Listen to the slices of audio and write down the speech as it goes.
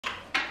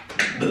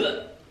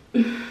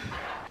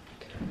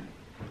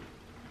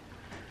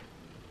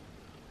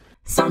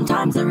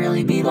Sometimes it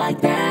really be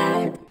like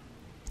that.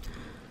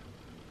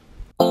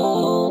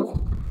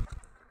 Oh.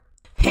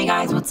 Hey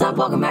guys, what's up?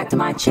 Welcome back to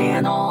my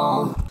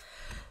channel.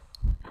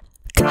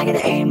 Can I get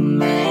an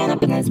amen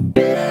up in this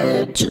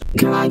bitch?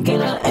 Can I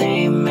get an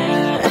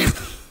amen?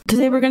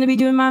 Today we're gonna be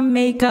doing my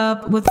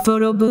makeup with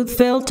photo booth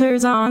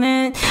filters on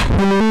it.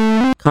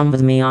 Come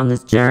with me on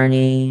this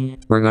journey.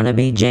 We're gonna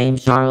be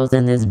James Charles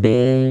in this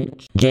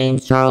bitch.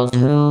 James Charles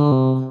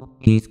who?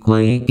 He's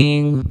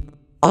quaking.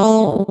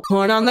 Oh,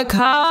 corn on the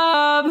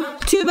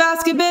cob. 2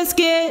 basket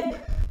biscuit.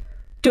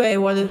 Wait,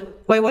 what is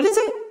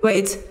it?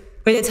 Wait,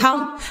 it's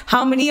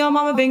how many of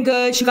mama been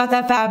good? She got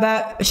that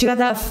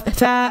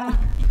fat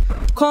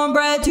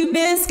cornbread 2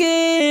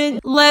 biscuit.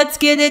 Let's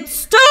get it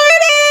started.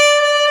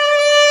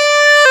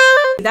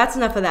 That's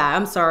enough of that.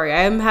 I'm sorry.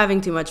 I'm having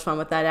too much fun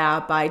with that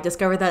app. I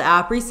discovered that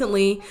app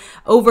recently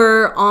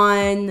over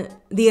on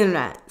the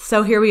internet.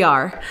 So here we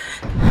are.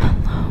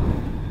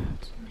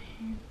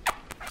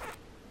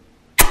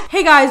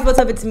 Hey guys, what's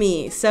up? It's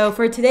me. So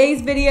for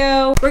today's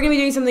video, we're gonna be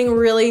doing something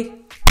really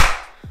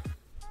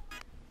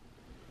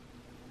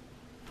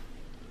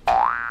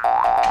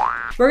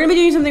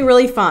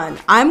fun.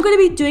 I'm gonna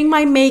be doing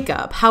my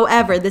makeup.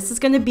 However, this is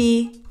gonna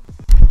be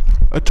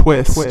a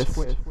twist.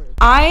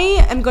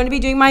 I am going to be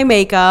doing my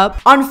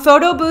makeup on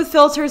photo booth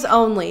filters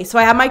only. So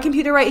I have my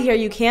computer right here.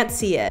 You can't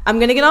see it. I'm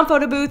going to get on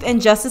photo booth in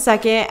just a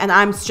second, and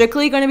I'm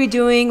strictly going to be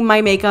doing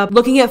my makeup,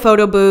 looking at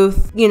photo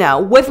booth, you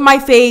know, with my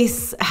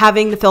face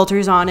having the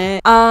filters on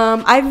it.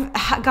 I've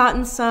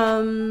gotten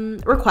some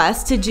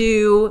requests to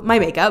do my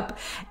makeup.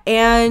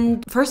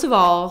 And first of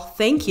all,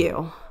 thank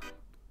you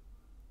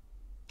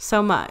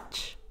so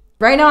much.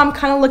 Right now, I'm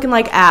kind of looking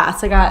like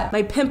ass. I got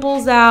my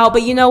pimples out,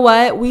 but you know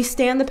what? We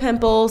stand the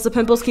pimples. The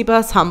pimples keep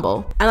us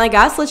humble. And I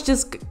guess let's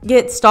just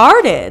get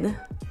started.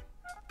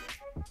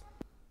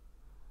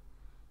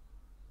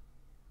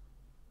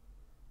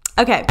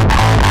 Okay.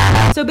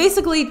 So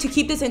basically, to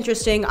keep this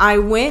interesting, I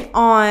went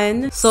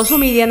on social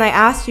media and I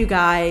asked you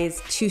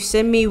guys to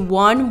send me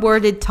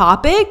one-worded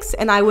topics,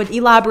 and I would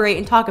elaborate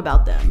and talk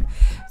about them.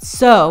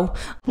 So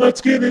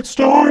let's get it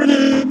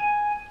started.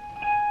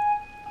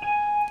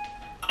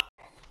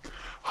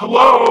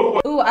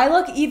 Hello. Ooh, I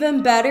look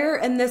even better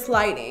in this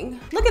lighting.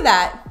 Look at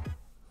that.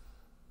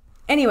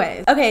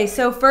 Anyways, okay,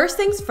 so first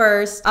things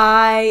first,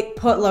 I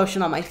put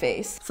lotion on my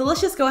face. So let's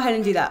just go ahead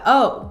and do that.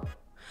 Oh,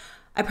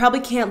 I probably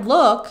can't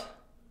look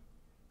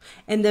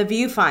in the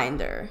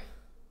viewfinder.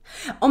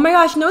 Oh my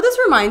gosh, you know what this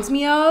reminds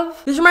me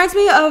of? This reminds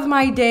me of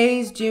my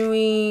days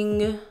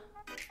doing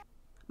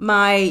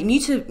my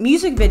music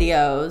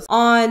videos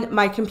on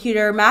my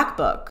computer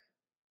MacBook.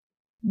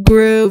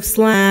 Groove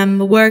slam,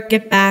 work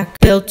it back,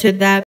 filter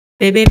that,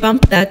 baby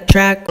bump that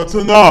track. That's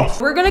enough.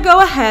 We're gonna go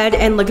ahead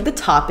and look at the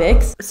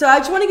topics. So I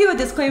just wanna give a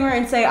disclaimer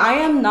and say I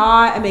am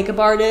not a makeup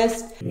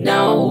artist.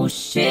 No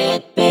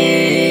shit,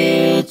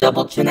 bitch.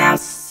 Double chin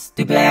ass,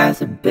 stupid ass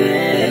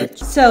bitch.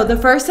 So the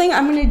first thing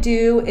I'm gonna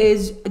do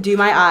is do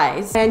my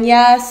eyes. And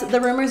yes,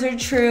 the rumors are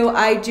true.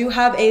 I do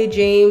have a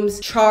James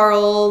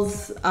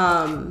Charles,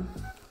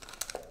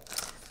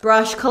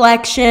 brush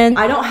collection.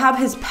 I don't have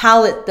his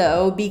palette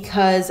though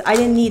because I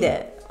didn't need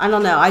it. I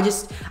don't know.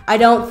 I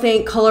don't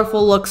think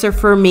colorful looks are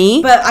for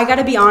me. But I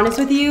gotta be honest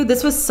with you,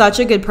 this was such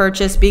a good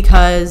purchase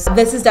because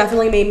this has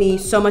definitely made me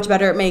so much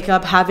better at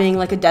makeup, having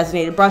like a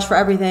designated brush for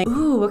everything.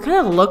 Ooh, what kind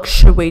of look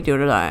should we do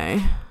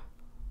today?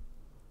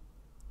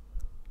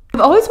 I've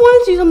always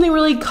wanted to do something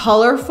really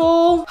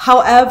colorful.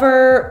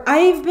 However,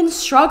 I've been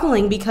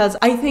struggling because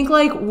I think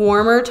like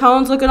warmer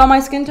tones look good on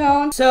my skin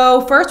tone. So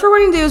first what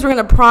we're gonna do is we're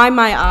gonna prime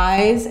my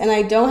eyes, and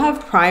I don't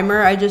have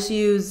primer. I just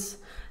use,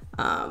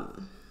 I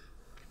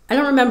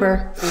don't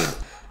remember.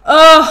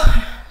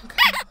 Oh,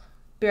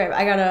 be right back.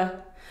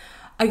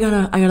 I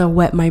gotta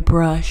wet my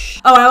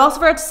brush. Oh, I also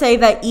forgot to say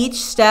that each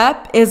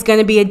step is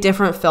gonna be a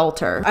different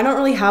filter. I don't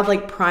really have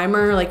like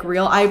primer, like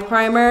real eye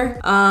primer.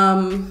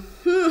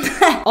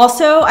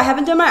 Also, I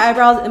haven't done my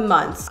eyebrows in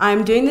months.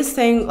 I'm doing this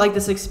thing, like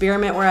this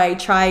experiment where I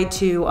try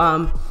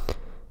to,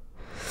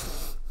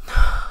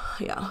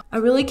 yeah. I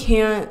really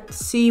can't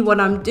see what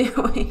I'm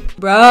doing.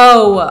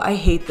 Bro, I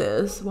hate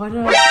this. Why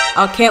did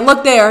I can't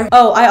look there.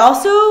 Oh, I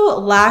also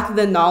lack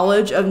the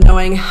knowledge of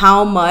knowing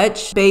how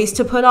much base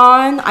to put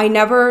on. I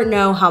never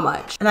know how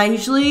much. And I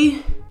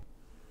usually,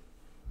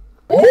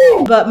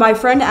 but my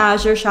friend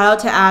Azure, shout out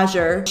to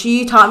Azure,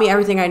 she taught me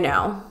everything I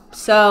know.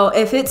 So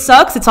if it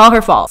sucks, it's all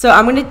her fault. So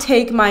I'm gonna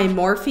take my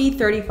Morphe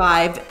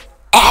 35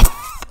 F.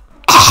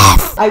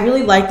 I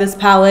really like this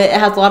palette. It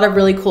has a lot of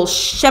really cool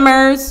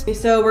shimmers.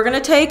 So we're gonna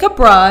take a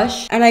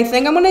brush, and I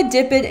think I'm gonna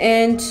dip it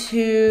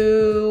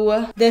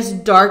into this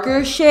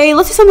darker shade.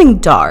 Let's do something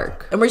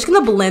dark. And we're just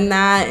gonna blend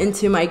that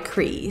into my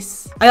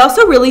crease. I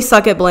also really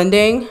suck at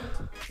blending.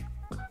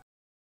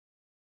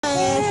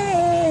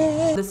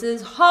 This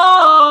is hard,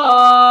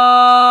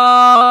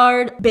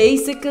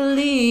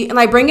 basically. And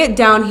I bring it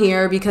down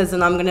here because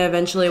then I'm gonna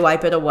eventually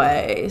wipe it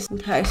away.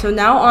 Okay, so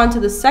now on to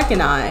the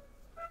second eye.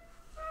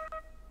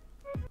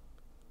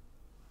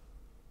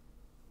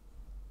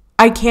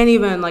 I can't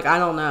even, like, I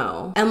don't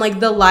know. And like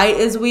the light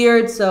is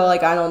weird, so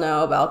like I don't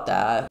know about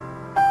that.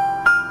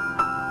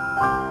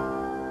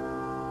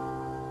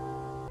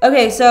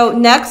 Okay, so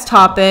next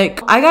topic.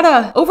 I got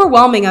an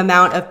overwhelming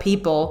amount of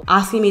people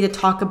asking me to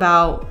talk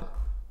about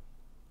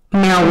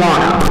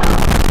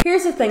marijuana.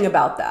 Here's the thing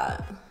about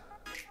that.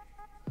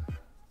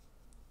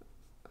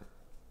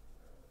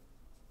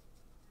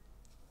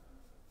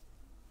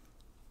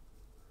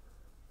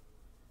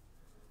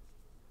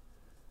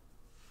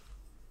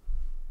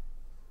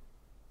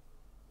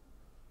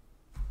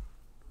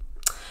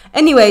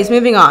 Anyways,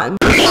 moving on.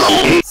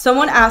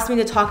 Someone asked me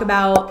to talk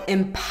about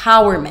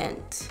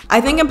empowerment.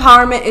 I think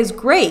empowerment is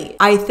great.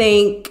 I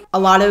think a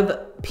lot of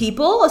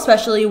people,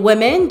 especially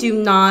women,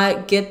 do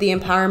not get the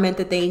empowerment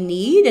that they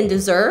need and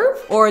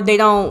deserve, or they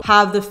don't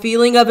have the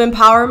feeling of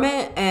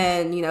empowerment.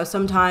 And, you know,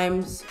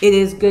 sometimes it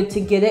is good to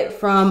get it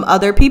from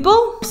other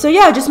people. So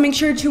yeah, just make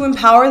sure to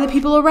empower the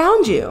people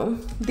around you.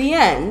 The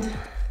end.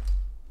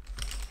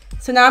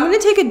 So now I'm going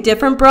to take a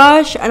different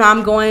brush and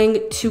I'm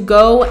going to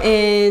go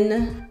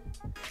in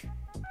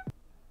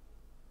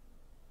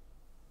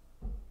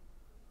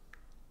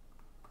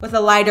with a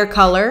lighter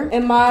color.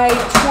 In my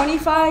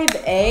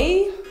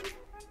 25A,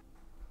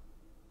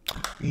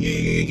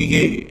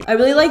 I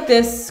really like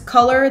this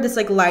color, this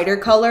like lighter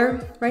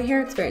color right here.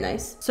 It's very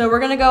nice. So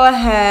we're gonna go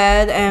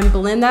ahead and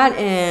blend that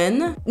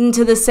in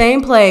into the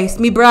same place.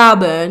 Me brow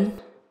bone.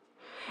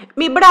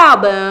 Me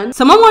brow bone.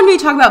 Someone wanted me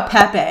to talk about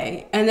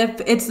Pepe, and if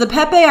it's the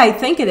Pepe I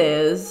think it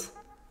is.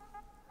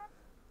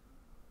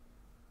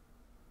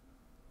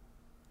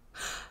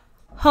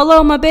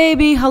 Hello, my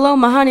baby. Hello,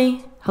 my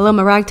honey. Hello,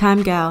 my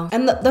ragtime gal.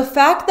 And the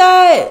fact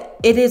that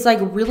it is like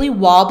really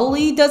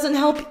wobbly doesn't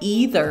help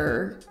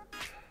either.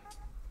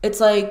 It's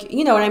like,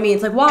 you know what I mean?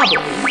 It's like wobbly.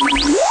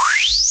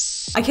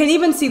 I can't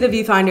even see the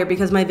viewfinder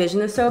because my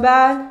vision is so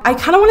bad. I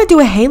kind of want to do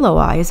a halo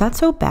eye. Is that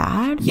so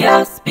bad?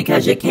 Yes,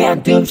 because you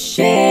can't do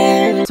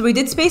shit. So we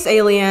did Space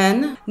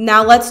Alien.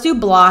 Now let's do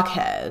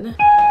Blockhead.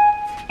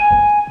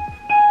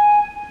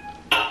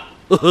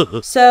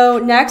 So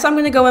next I'm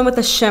going to go in with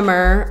a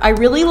shimmer. I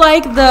really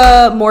like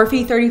the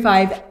Morphe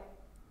 35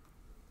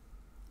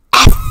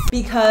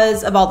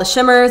 because of all the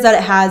shimmers that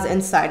it has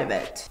inside of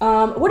it.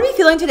 What are we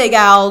feeling today,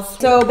 gals?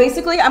 So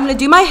basically, I'm gonna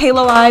do my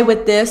halo eye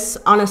with this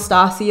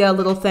Anastasia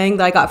little thing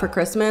that I got for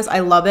Christmas. I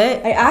love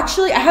it. I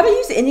haven't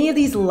used any of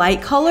these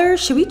light colors.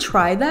 Should we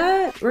try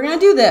that? We're gonna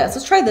do this.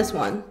 Let's try this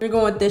one. We're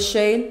going with this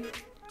shade.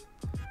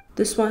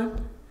 This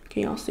one.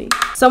 Can y'all see?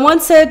 Someone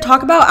said,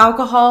 talk about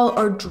alcohol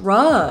or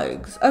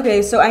drugs.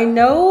 Okay, so I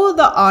know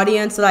the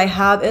audience that I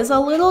have is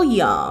a little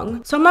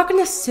young, so I'm not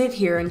gonna sit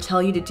here and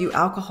tell you to do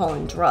alcohol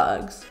and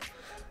drugs.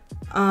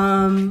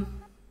 So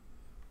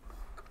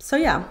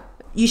yeah,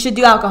 you should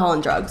do alcohol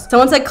and drugs.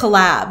 Someone said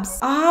collabs.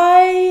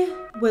 I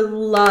would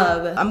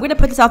love, I'm gonna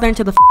put this out there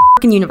into the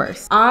fucking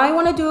universe. I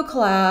wanna do a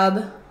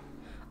collab.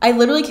 I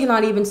literally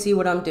cannot even see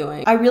what I'm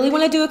doing. I really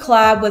wanna do a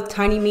collab with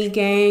Tiny Meat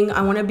Gang.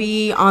 I wanna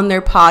be on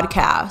their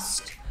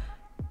podcast.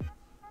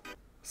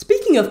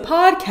 Speaking of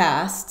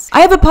podcasts, I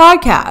have a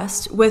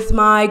podcast with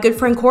my good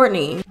friend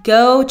Courtney.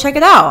 Go check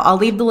it out. I'll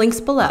leave the links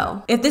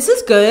below. If this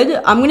is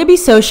good, I'm gonna be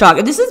so shocked.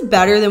 If this is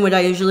better than what I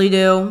usually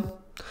do,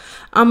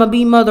 I'm gonna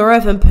be mother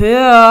effing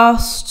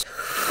pissed.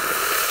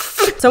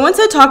 Someone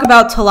said talk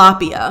about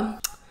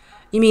tilapia.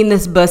 You mean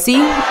this bussy?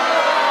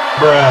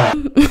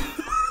 Bruh.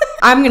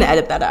 I'm gonna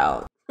edit that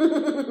out.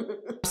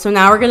 So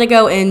now we're gonna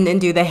go in and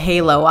do the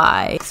halo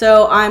eye.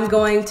 So I'm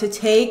going to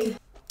take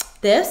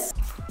this,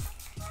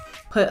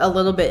 put a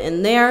little bit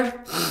in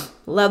there.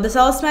 Love this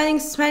all setting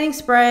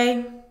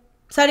spray.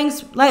 Setting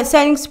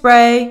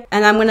spray.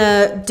 And I'm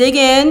gonna dig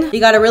in.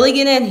 You gotta really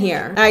get in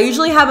here. And I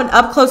usually have an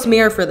up close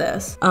mirror for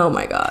this. Oh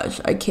my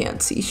gosh, I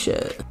can't see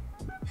shit.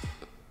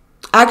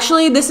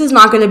 Actually, this is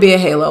not gonna be a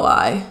halo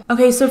eye.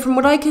 Okay, so from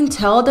what I can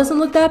tell, it doesn't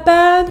look that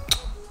bad.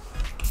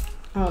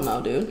 I don't know,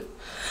 dude.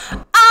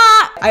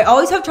 Ah! I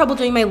always have trouble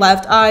doing my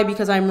left eye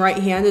because I'm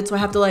right-handed, so I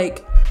have to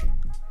like,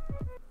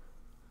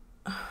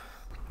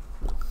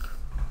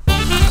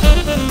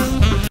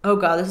 oh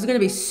god, this is gonna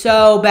be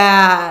so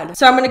bad.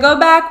 So I'm gonna go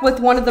back with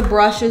one of the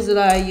brushes that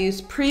I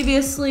used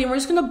previously, and we're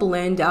just gonna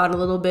blend out a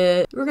little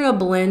bit. We're gonna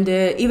blend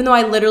it, even though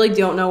I literally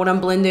don't know what I'm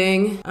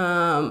blending.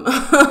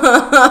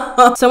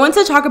 Someone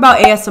said talk about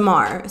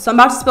ASMR. So I'm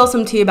about to spill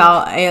some tea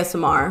about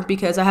ASMR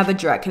because I have a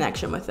direct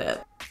connection with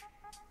it.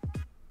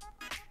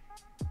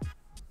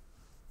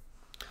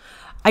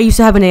 I used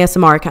to have an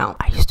ASMR account.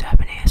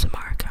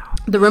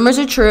 The rumors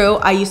are true.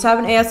 I used to have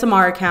an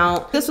ASMR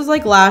account. This was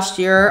like last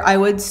year. I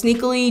would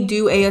sneakily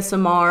do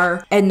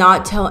ASMR and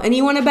not tell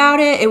anyone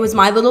about it. It was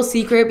my little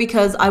secret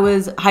because I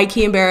was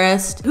high-key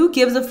embarrassed. Who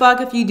gives a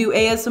fuck if you do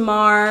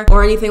ASMR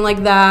or anything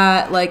like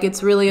that? Like,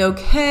 it's really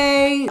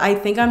okay. I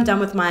think I'm done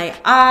with my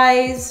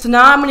eyes. So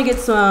now I'm gonna get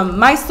some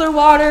micellar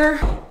water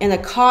and a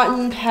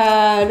cotton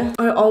pad.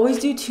 I always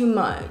do too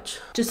much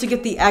just to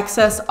get the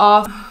excess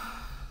off.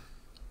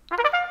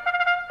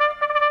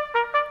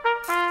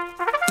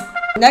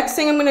 Next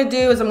thing I'm gonna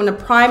do is I'm gonna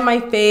prime my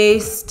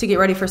face to get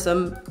ready for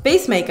some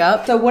face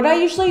makeup. So what I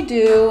usually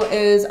do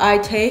is I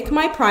take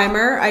my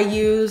primer, I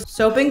use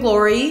Soap and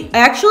Glory. I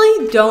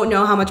actually don't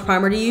know how much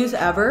primer to use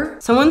ever.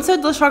 Someone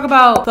said let's talk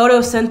about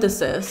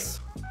photosynthesis.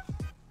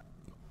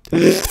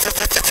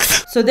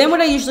 So then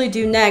what I usually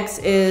do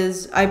next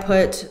is I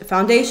put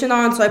foundation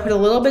on. So I put a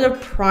little bit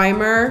of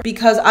primer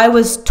because I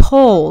was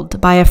told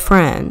by a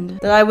friend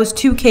that I was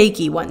too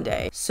cakey one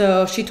day.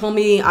 So she told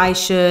me I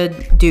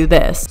should do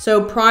this.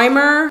 So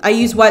primer, I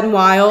use Wet n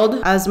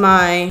Wild as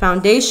my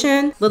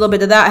foundation. A little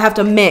bit of that. I have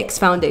to mix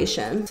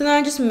foundation. So then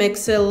I just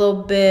mix it a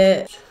little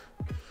bit.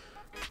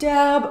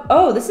 Dab.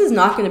 Oh, this is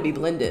not going to be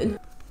blended.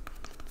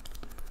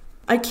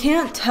 I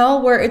can't tell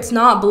where it's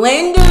not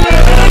blended.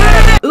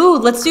 Ooh,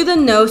 let's do the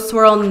nose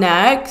swirl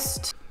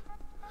next.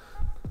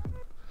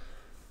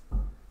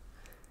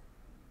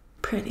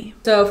 Pretty.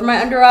 So for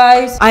my under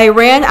eyes, I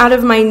ran out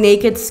of my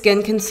Naked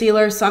Skin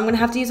concealer, so I'm gonna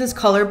have to use this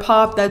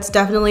ColourPop. That's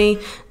definitely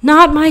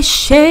not my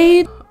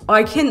shade. Oh,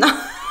 I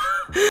cannot.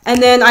 And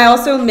then I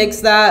also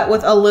mix that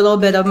with a little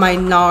bit of my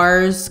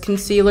NARS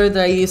concealer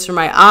that I use for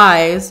my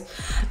eyes.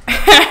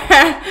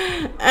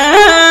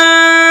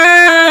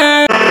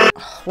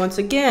 Once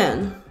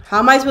again, how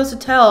am I supposed to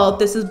tell if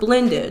this is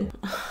blended?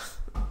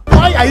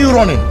 Why are you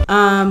running?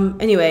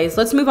 Anyways,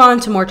 let's move on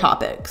to more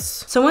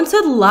topics. Someone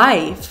said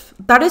life.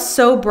 That is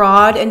so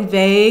broad and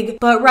vague,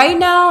 but right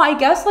now, I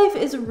guess life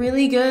is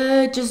really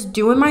good. Just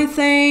doing my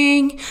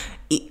thing,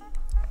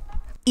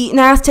 eating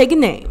ass, taking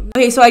name.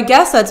 Okay, so I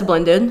guess that's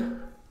blended.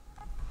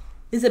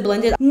 Is it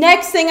blended?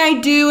 Next thing I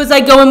do is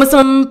I go in with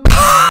some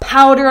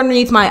powder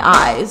underneath my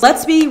eyes.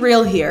 Let's be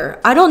real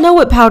here. I don't know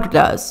what powder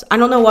does. I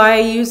don't know why I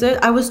use it.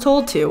 I was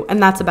told to,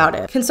 and that's about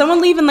it. Can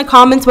someone leave in the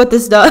comments what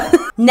this does?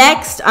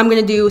 Next, I'm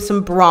gonna do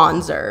some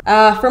bronzer.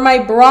 For my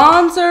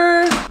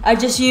bronzer, I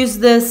just use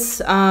this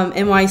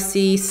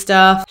NYC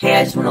stuff. Hey,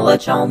 I just want to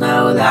let y'all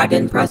know that I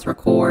didn't press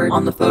record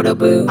on the photo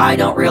booth. I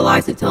don't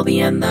realize it till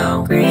the end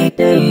though. Great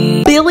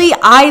day. Billie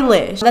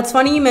Eilish. That's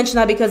funny you mentioned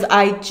that because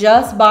I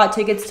just bought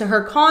tickets to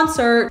her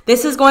concert.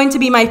 This is going to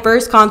be my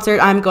first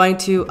concert I'm going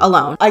to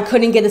alone. I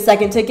couldn't get a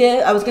second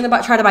ticket. I was gonna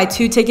try to buy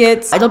 2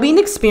 tickets. It'll be an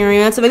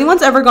experience. If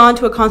anyone's ever gone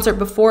to a concert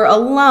before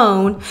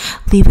alone,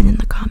 leave it in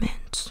the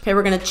comments. Okay,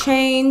 we're gonna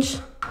change.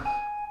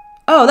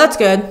 Oh, that's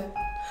good.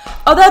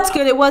 Oh, that's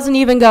good. It wasn't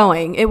even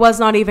going. It was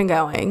not even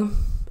going.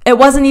 It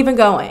wasn't even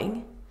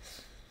going.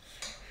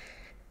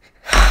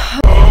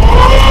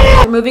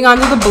 Moving on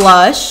to the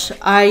blush.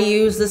 I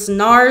use this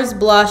NARS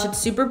blush. It's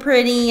super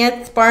pretty.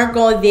 It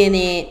sparkles in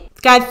it.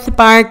 It's got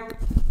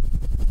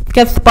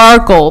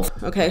sparkles.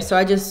 Okay, so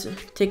I just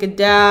take a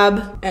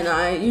dab and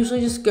I usually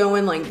just go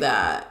in like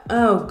that.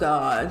 Oh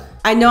God.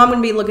 I know I'm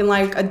gonna be looking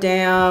like a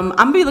damn.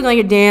 I'll be looking like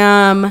a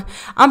damn.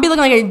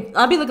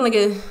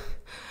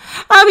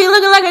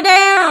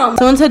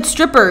 Someone said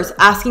strippers,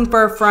 asking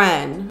for a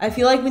friend. I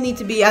feel like we need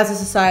to be, as a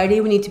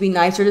society, we need to be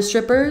nicer to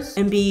strippers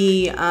and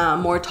be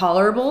more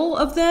tolerable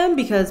of them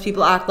because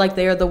people act like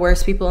they are the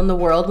worst people in the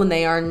world when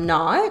they are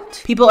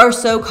not. People are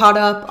so caught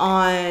up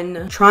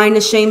on trying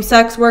to shame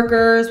sex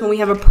workers when we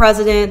have a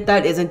president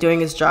that isn't doing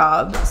his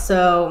job.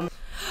 So,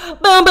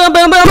 boom, boom, boom,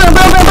 boom, boom, boom,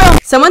 boom, boom.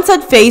 Someone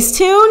said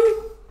Facetune.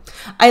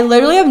 I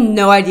literally have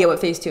no idea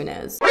what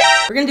Facetune is.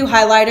 We're gonna do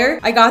highlighter.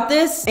 I got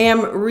this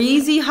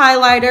Amrezy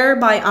highlighter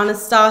by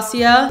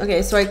Anastasia.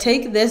 Okay, so I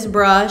take this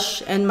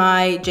brush and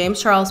my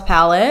James Charles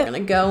palette. I'm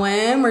gonna go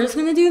in, we're just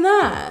gonna do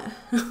that.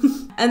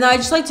 And then I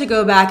just like to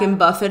go back and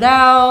buff it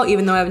out,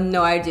 even though I have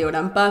no idea what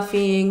I'm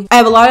buffing. I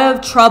have a lot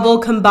of trouble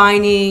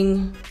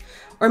combining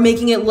or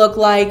making it look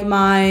like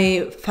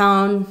my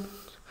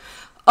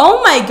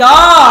Oh my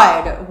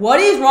God, what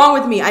is wrong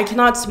with me? I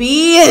cannot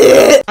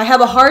speak. I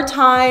have a hard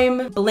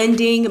time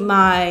blending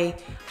my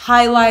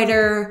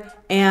highlighter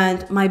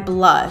and my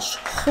blush.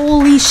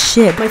 Holy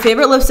shit. My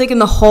favorite lipstick in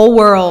the whole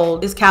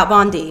world is Kat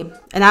Von D.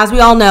 And as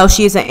we all know,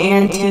 she is an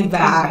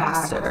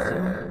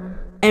anti-vaxxer.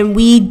 And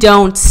we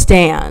don't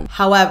stand.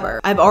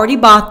 However, I've already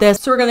bought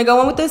this. So we're gonna go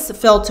in with this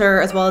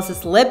filter as well as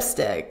this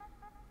lipstick.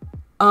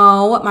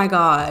 Oh my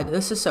God,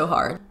 this is so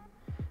hard.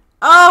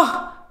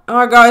 Oh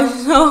my God,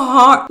 it's so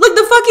hard. Look,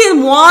 the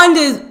fucking wand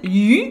is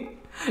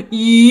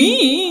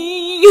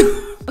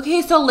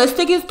Okay, so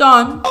lipstick is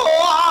done.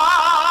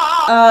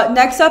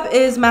 Next up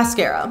is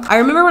mascara. I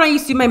remember when I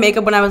used to do my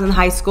makeup when I was in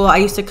high school, I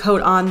used to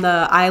coat on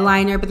the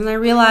eyeliner, but then I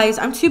realized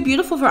I'm too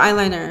beautiful for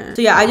eyeliner.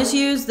 So yeah, I just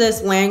used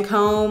this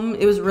Lancome.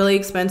 It was really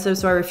expensive,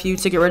 so I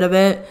refused to get rid of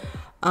it.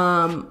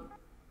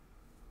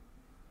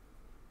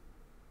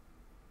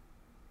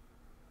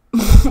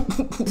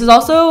 This is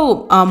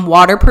also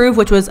waterproof,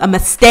 which was a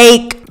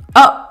mistake.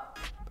 Oh,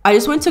 I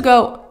just went to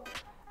go.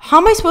 How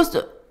am I supposed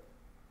to?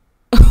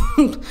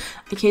 I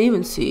can't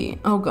even see.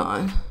 Oh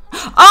God.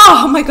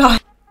 Oh my God.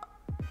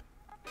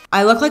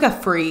 I look like a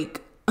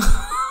freak.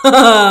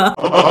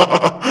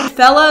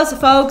 Fellas,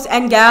 folks,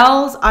 and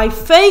gals, I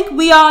think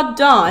we are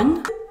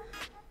done.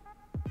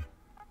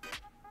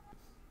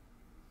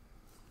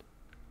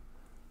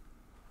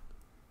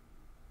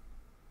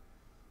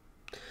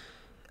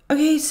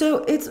 Okay,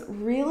 so it's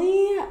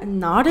really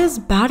not as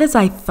bad as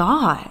I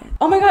thought.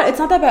 Oh my god, it's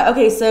not that bad.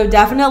 Okay, so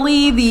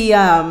definitely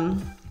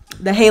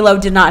the halo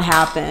did not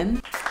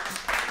happen.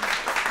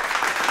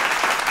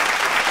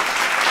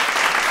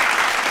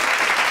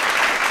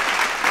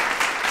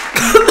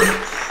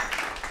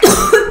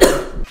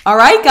 All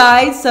right,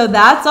 guys, so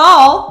that's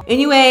all.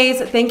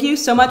 Anyways, thank you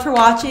so much for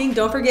watching.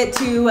 Don't forget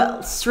to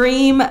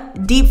stream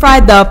Deep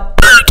Fried the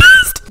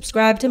podcast.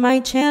 Subscribe to my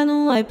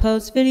channel. I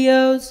post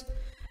videos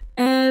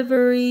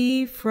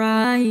every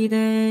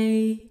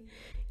Friday.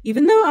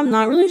 Even though I'm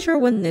not really sure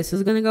when this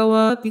is gonna go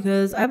up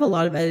because I have a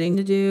lot of editing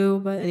to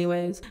do. But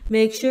anyways,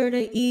 make sure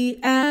to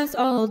eat ass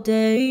all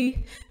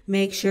day.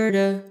 Make sure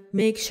to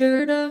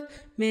bufferda.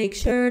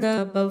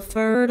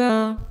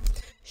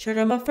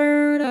 Sure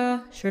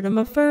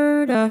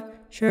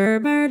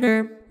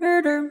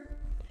murder.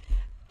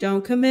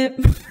 Don't commit.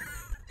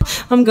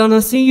 I'm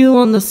gonna see you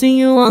on.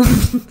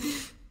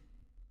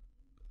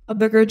 A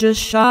booger just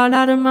shot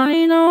out of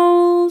my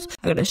nose.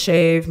 I gotta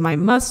shave my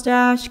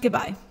mustache.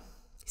 Goodbye.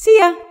 See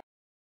ya.